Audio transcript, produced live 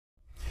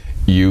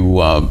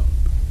you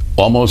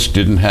almost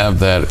didn't have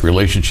that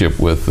relationship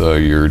with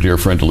your dear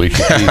friend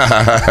Alicia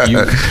Keys.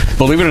 You,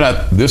 believe it or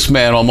not, this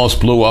man almost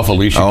blew off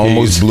Alicia Keys. I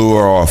almost blew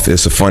her off.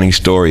 It's a funny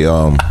story.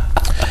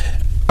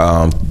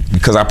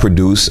 Because I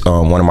produce,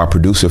 one of my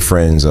producer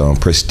friends,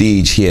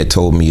 Prestige, he had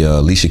told me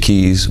Alicia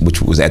Keys,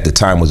 which was at the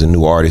time was a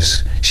new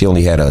artist. She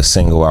only had a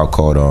single out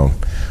called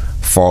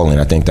Falling.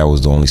 I think that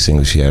was the only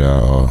single she had.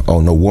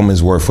 Oh no,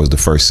 Woman's Worth was the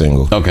first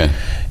single. Okay.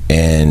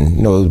 And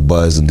it was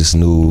buzz and this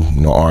new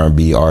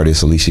R&B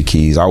artist, Alicia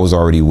Keys. I was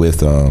already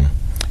with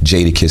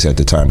Jadakiss at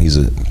the time. He's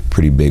a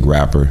pretty big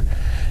rapper.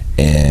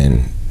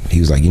 And he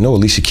was like,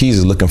 Alicia Keys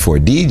is looking for a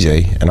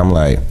DJ. And I'm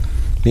like,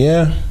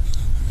 yeah.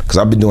 Because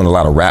I've been doing a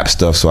lot of rap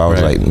stuff, so I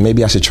was like,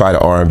 maybe I should try the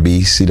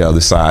R&B, see the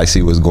other side,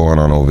 see what's going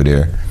on over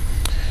there.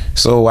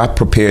 So I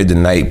prepared the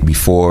night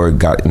before,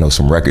 got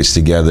some records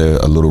together,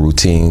 a little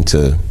routine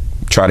to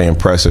try to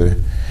impress her.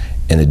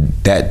 And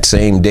that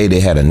same day they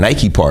had a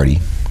Nike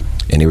party,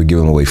 and they were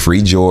giving away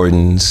free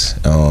Jordans,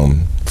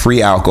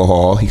 free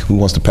alcohol. Who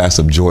wants to pass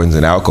up Jordans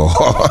and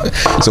alcohol?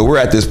 So we're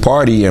at this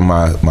party, and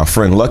my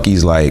friend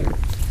Lucky's like,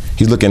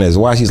 he's looking at his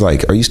watch. He's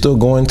like, "Are you still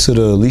going to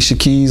the Alicia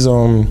Keys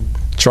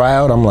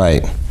tryout?" I'm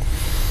like,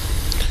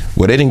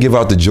 well, they didn't give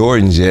out the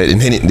Jordans yet,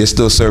 and they're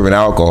still serving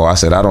alcohol. I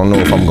said, I don't know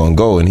if I'm gonna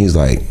go. And he's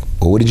like,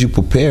 well, what did you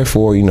prepare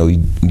for? You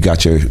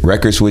got your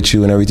records with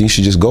you and everything. You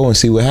should just go and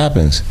see what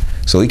happens.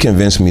 So he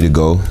convinced me to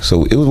go.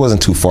 So it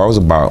wasn't too far. It was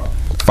about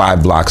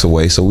 5 blocks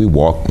away. So we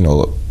walked,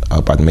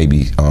 up at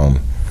maybe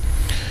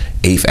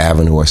 8th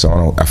Avenue or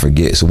so, I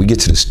forget. So we get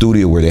to the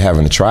studio where they're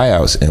having the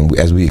tryouts, and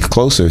as we get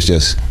closer, it's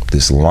just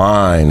this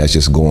line that's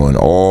just going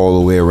all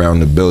the way around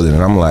the building.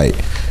 And I'm like,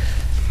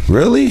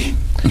 really?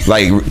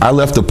 Like, I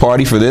left the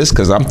party for this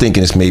because I'm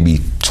thinking it's maybe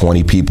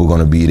 20 people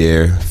going to be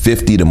there,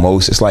 50 the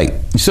most. It's like,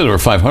 you said there were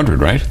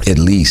 500, right? At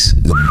least.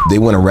 They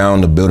went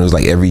around the building. It was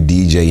like every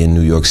DJ in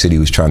New York City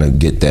was trying to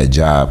get that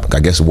job.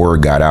 I guess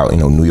word got out,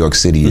 New York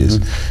City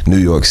is New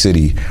York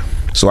City.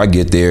 So I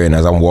get there, and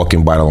as I'm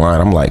walking by the line,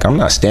 I'm like, I'm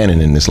not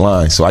standing in this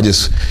line. So I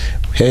just,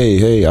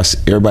 hey,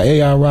 everybody, hey,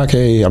 iRoc,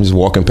 hey. I'm just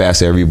walking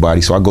past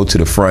everybody. So I go to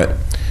the front,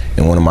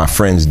 and one of my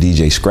friends,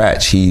 DJ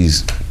Scratch,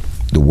 he's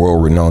the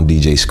world-renowned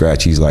DJ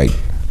Scratch. He's like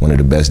one of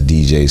the best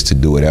DJs to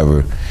do it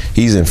ever.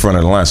 He's in front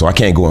of the line, so I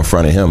can't go in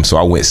front of him, so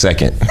I went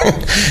second.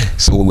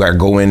 So I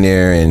go in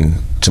there, and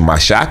to my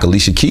shock,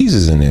 Alicia Keys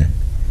is in there.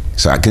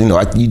 So most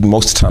of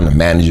the time the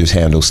managers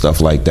handle stuff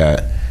like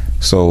that.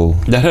 So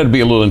that had to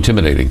be a little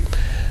intimidating.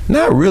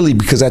 Not really,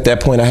 because at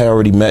that point I had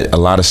already met a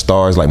lot of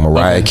stars like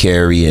Mariah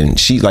Carey, and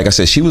she, like I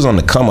said, she was on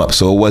the come up,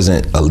 so it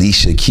wasn't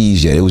Alicia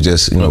Keys yet. It was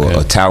just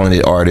a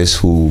talented artist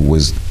who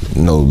was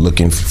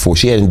looking for.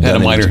 She hadn't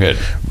done a minor hit.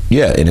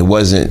 Yeah, and it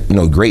wasn't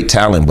great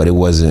talent, but it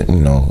wasn't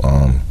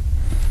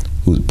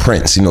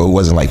Prince. It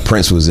wasn't like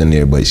Prince was in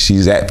there, but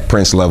she's at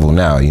Prince level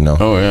now.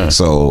 Oh yeah.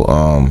 So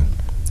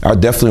I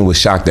definitely was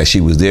shocked that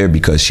she was there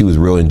because she was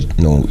real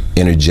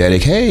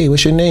energetic. Hey,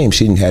 what's your name?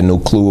 She had no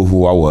clue of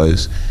who I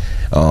was.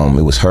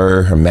 It was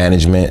her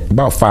management,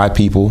 about 5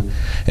 people,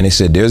 and they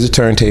said, there's the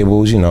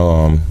turntables,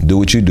 do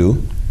what you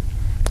do.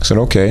 I said,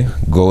 okay,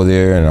 go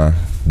there, and I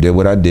did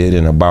what I did,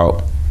 and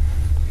about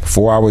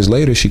 4 hours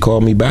later, she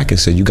called me back and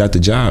said, you got the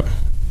job,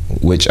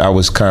 which I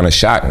was kind of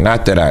shocked.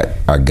 Not that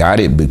I got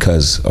it,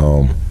 because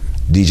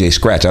DJ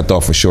Scratch, I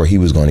thought for sure he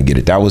was going to get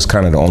it. That was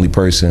kind of the only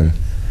person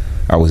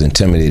I was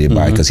intimidated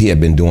by, because he had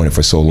been doing it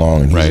for so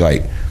long, and he's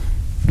like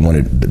one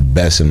of the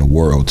best in the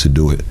world to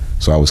do it.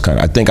 So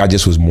I think I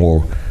just was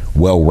more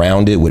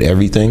well-rounded with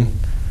everything,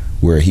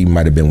 where he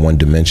might have been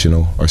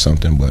one-dimensional or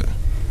something, but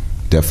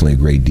definitely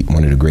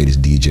one of the greatest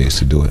DJs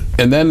to do it.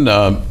 And then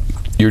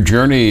your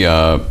journey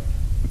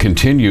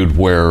continued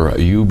where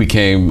you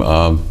became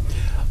the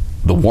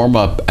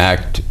warm-up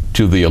act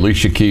to the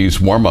Alicia Keys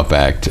warm-up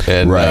act,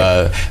 and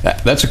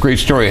that's a great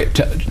story.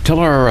 Tell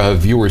our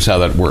viewers how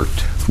that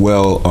worked.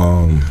 Well,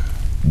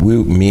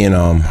 me and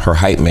her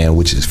hype man,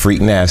 which is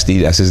Freak Nasty,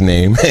 that's his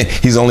name.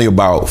 He's only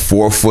about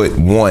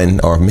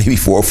 4'1" or maybe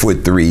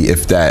 4'3",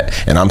 if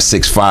that, and I'm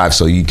 6'5",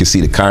 so you can see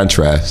the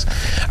contrast.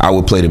 I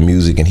would play the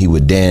music and he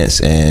would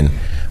dance, and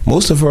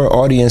most of her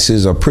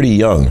audiences are pretty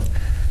young.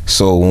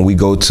 So when we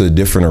go to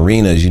different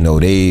arenas,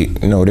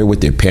 they're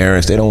with their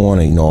parents. They don't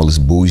want all this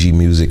bougie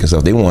music and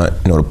stuff. They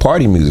want the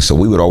party music. So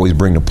we would always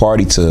bring the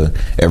party to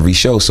every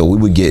show. So we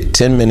would get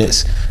 10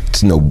 minutes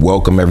to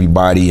welcome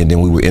everybody, and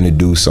then we would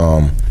introduce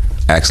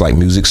acts like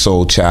Music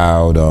Soul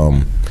Child,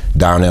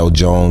 Donnell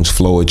Jones,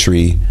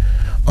 Floetry,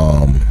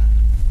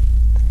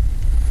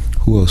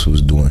 who else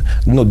was doing?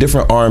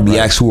 Different R&B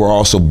acts who were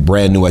also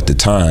brand new at the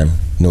time,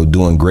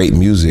 doing great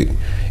music,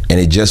 and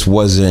it just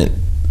wasn't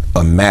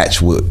a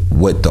match with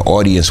what the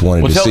audience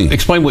wanted to see.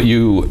 Explain what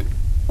you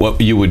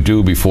would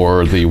do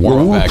before the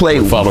warm-up act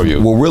would follow you.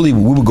 Well, really,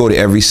 we would go to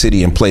every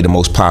city and play the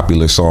most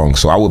popular songs.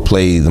 So I would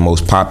play the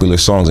most popular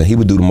songs, and he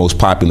would do the most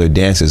popular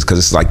dances, because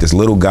it's like this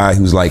little guy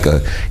who's like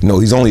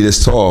he's only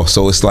this tall.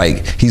 So it's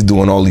like he's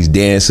doing all these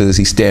dances.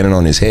 He's standing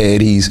on his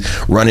head. He's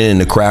running in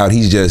the crowd.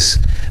 He's just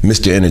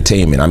Mr.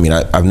 Entertainment. I mean,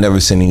 I've never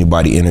seen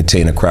anybody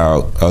entertain a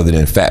crowd other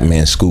than Fat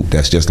Man Scoop.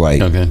 That's just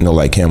like, you know,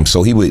 like him.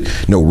 So he would,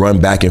 you know, run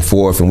back and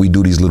forth, and we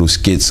do these little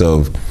skits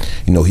of,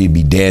 you know, he'd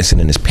be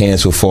dancing and his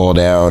pants would fall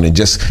down and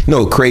just, you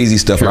know, crazy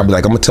stuff. Sure. And I'd be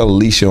like, I'm gonna tell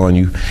Alicia on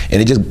you.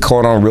 And it just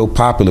caught on real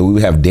popular. We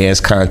would have dance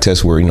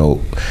contests where, you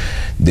know,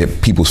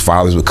 that people's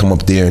fathers would come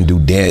up there and do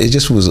dance. It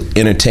just was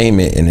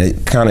entertainment, and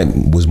it kind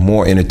of was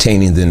more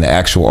entertaining than the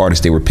actual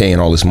artists they were paying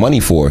all this money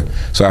for.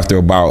 So after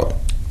about,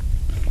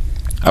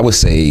 I would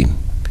say,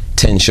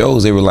 10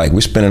 shows, they were like,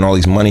 we're spending all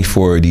these money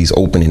for these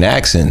opening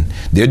acts and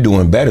they're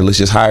doing better. Let's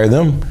just hire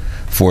them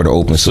for the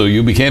open. So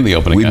you became the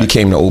opening act? We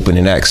became the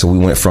opening act. So we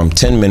went from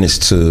 10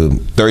 minutes to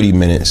 30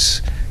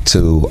 minutes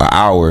to an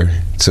hour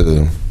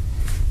to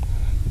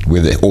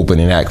we're the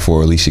opening act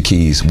for Alicia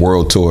Keys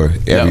world tour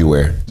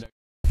everywhere.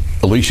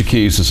 Alicia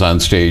Keys is on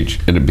stage,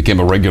 and it became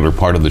a regular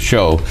part of the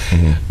show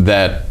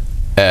that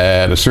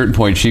at a certain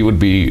point she would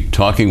be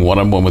talking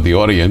one-on-one with the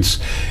audience,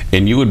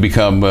 and you would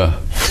become a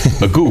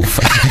goof.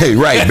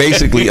 Right,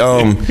 basically.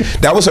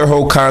 That was her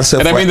whole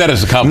concept. And I mean that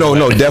as a compliment.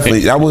 No,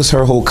 definitely. That was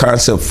her whole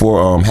concept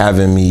for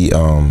having me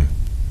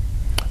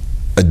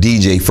a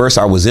DJ. First,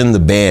 I was in the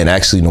band.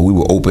 Actually, you know, we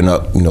would open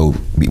up, you know,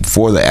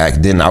 before the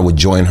act. Then I would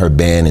join her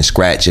band and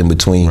scratch in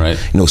between, you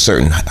know,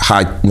 certain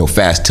high, you know,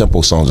 fast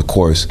tempo songs. Of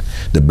course,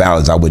 the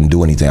ballads, I wouldn't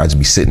do anything. I'd just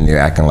be sitting there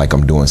acting like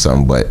I'm doing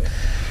something. But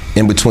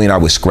in between, I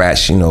would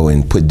scratch, you know,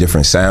 and put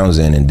different sounds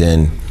in. And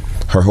then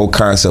her whole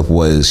concept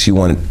was she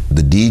wanted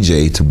the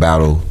DJ to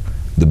battle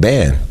the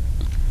band.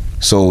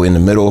 So in the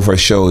middle of her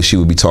show, she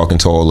would be talking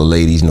to all the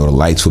ladies, you know, the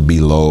lights would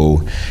be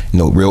low, you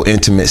know, real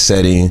intimate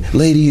setting.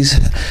 Ladies,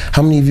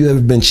 how many of you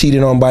ever been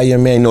cheated on by your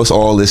man? You know, it's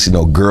all this, you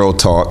know, girl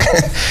talk.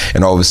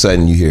 And all of a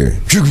sudden you hear,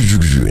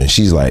 and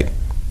she's like,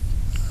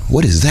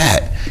 what is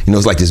that? You know,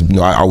 it's like this, you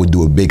know, I would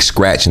do a big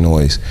scratch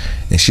noise.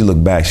 And she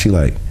looked back, she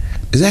like,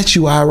 is that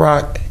you,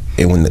 iRoc?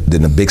 And when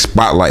then the big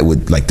spotlight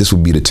would, like, this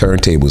would be the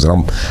turntables, and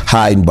I'm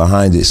hiding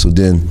behind it. So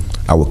then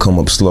I would come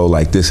up slow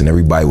like this, and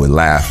everybody would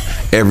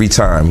laugh every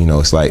time. You know,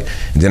 it's like,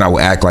 and then I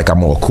would act like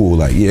I'm all cool,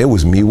 like, yeah, it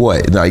was me.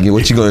 What? Like,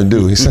 what you gonna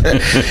do?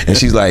 And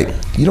she's like,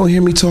 you don't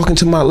hear me talking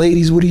to my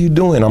ladies? What are you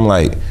doing? I'm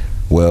like,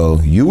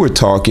 well, you were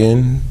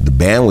talking, the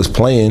band was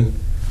playing,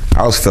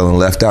 I was feeling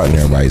left out, and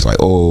everybody's like,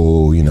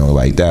 oh, you know,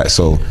 like that.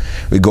 So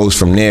it goes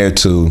from there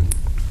to,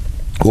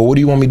 well, what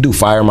do you want me to do?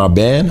 Fire my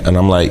band? And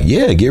I'm like,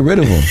 yeah, get rid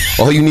of them.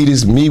 All you need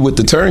is me with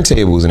the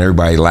turntables. And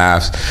everybody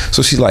laughs.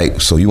 So she's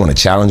like, so you want to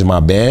challenge my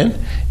band?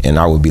 And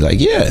I would be like,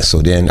 yeah. So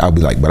then I'll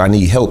be like, but I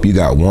need help. You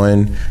got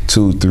 1,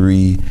 2,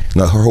 3.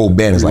 No, her whole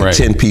band is like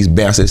 10-piece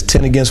band. I said, it's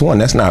 10 against 1.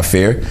 That's not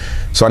fair.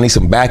 So I need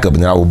some backup.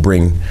 And then I would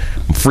bring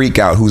Freak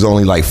out, who's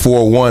only like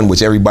 4'1",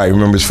 which everybody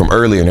remembers from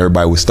earlier. And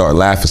everybody would start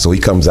laughing. So he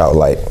comes out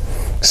like,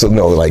 so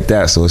no, like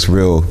that. So it's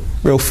real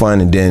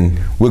fun. And then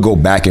we'll go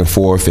back and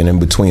forth, and in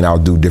between I'll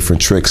do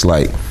different tricks,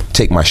 like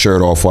take my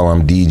shirt off while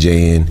I'm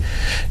DJing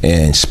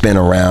and spin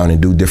around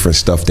and do different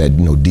stuff that,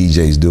 you know,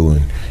 DJs do,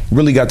 and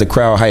really got the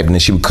crowd hyped. And then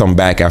she would come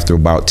back after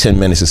about 10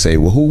 minutes and say,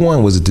 well, who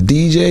won? Was it the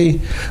DJ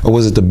or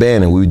was it the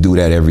band? And we would do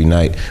that every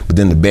night. But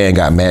then the band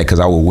got mad because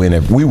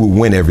we would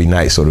win every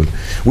night. So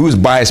we was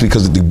biased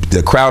because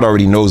the crowd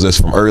already knows us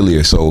from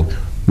earlier. So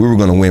we were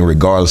going to win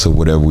regardless of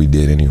whatever we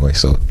did anyway.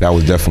 So that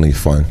was definitely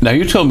fun. Now,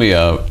 you told me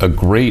a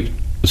great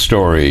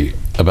story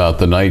about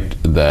the night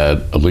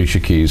that Alicia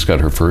Keys got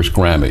her first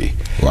Grammy.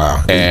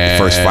 Wow, the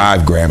first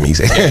 5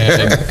 Grammys.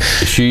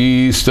 And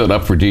she stood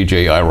up for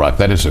DJ iRoc.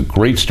 That is a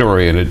great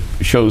story, and it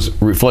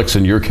reflects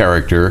in your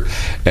character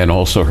and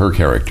also her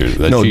character.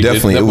 That no,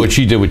 definitely. What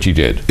she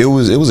did. It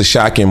was a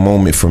shocking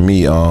moment for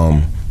me.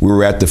 We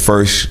were at the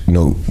first, you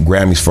know,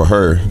 Grammys for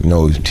her. You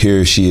know,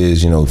 here she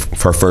is, you know,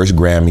 her first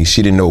Grammy.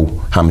 She didn't know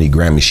how many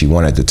Grammys she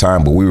won at the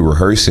time, but we were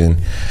rehearsing,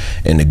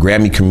 and the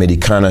Grammy committee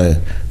kind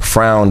of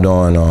frowned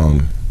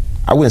on,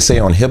 I wouldn't say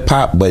on hip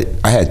hop, but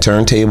I had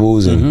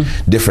turntables and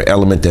different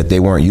element that they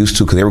weren't used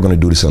to, because they were going to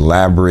do this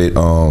elaborate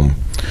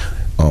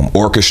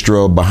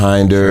orchestra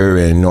behind her,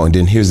 and, you know, and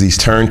then here's these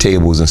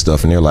turntables and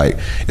stuff, and they're like,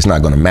 it's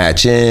not going to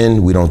match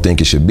in. We don't think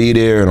it should be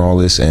there, and all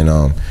this.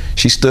 And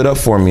she stood up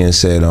for me and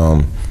said,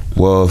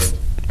 well, if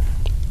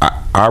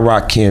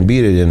iRoc can't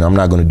beat it, then I'm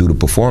not going to do the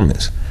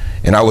performance.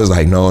 And I was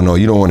like, no,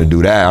 you don't want to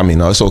do that. I mean,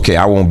 no, it's okay,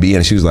 I won't be in.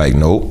 And she was like,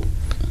 nope.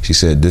 She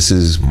said, this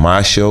is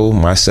my show,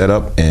 my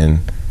setup, and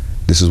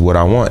this is what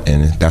I want,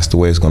 and that's the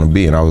way it's going to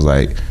be. And I was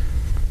like,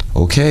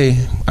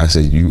 okay. I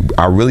said,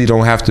 I really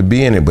don't have to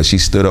be in it. But she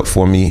stood up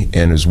for me,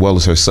 and as well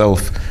as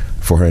herself,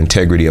 for her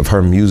integrity of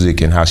her music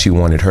and how she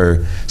wanted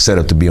her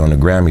setup to be on the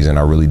Grammys, and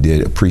I really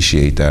did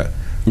appreciate that.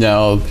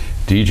 Now,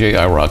 DJ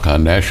iRoc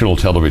on national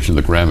television,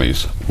 the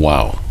Grammys.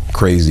 Wow.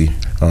 Crazy.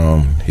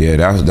 Yeah,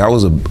 that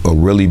was a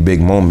really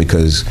big moment,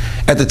 because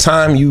at the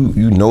time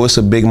you know it's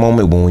a big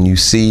moment, but when you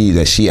see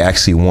that she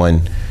actually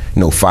won,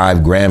 you know, 5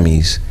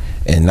 Grammys,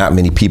 and not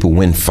many people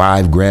win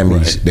 5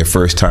 Grammys their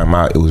first time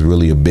out, it was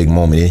really a big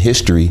moment in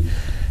history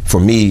for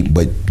me,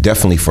 but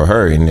definitely for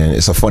her. And then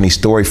it's a funny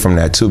story from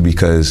that too,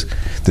 because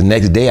the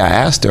next day I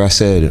asked her, I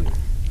said,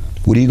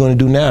 what are you going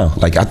to do now?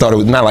 Like, I thought it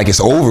was not like it's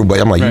over, but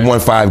I'm like, you won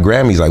 5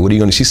 Grammys. Like, what are you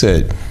going to? She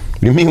said,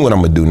 do you mean what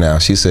I'm gonna do now?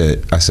 She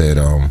said, I said,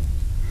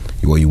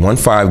 well, you won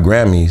 5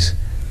 Grammys.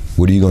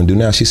 What are you gonna do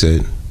now? She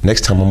said,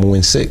 next time I'm gonna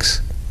win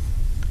 6.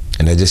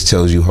 And that just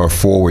tells you her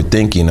forward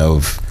thinking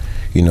of,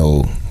 you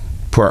know,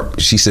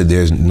 she said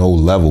there's no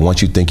level.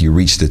 Once you think you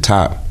reach the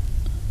top,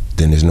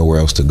 then there's nowhere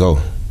else to go.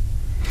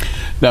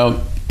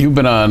 Now, you've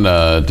been on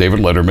David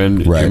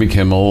Letterman, right. Jimmy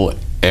Kimmel,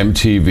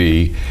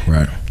 MTV.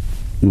 Right.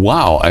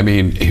 Wow. I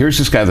mean, here's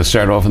this guy that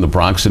started off in the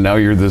Bronx, and now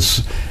you're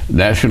this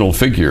national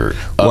figure.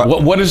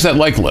 What is that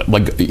like?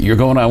 Like, you're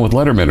going on with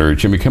Letterman or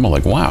Jimmy Kimmel,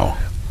 like, wow.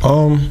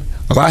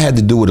 A lot had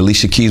to do with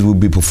Alicia Keys. We'd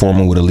be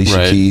performing with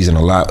Alicia Keys, and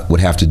a lot would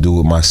have to do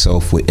with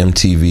myself with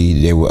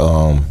MTV. They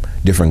were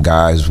different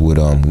guys would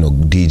you know,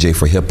 DJ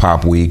for Hip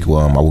Hop Week.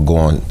 I would go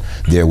on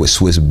there with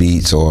Swiss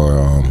Beats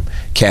or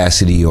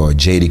Cassidy or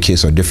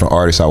Jadakiss or different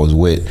artists I was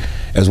with,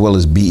 as well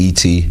as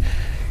BET.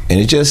 And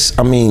it just,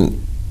 I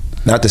mean,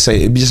 not to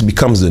say, it just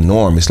becomes the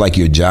norm. It's like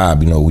your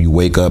job, you know, you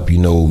wake up, you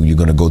know you're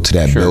gonna go to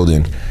that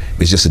building.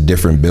 It's just a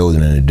different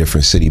building in a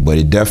different city. But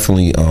it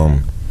definitely,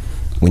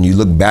 when you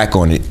look back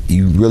on it,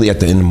 you really in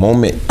the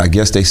moment, I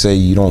guess they say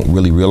you don't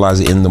really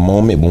realize it in the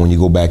moment, but when you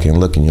go back and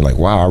look and you're like,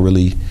 wow, I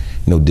really, you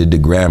know, did the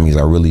Grammys.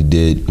 I really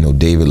did, you know,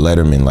 David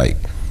Letterman, like,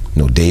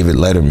 you know, David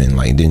Letterman.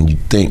 Like, then you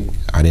think,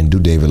 I didn't do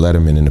David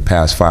Letterman in the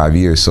past 5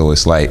 years. So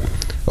it's like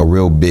a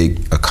real big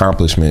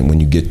accomplishment when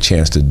you get a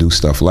chance to do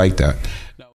stuff like that.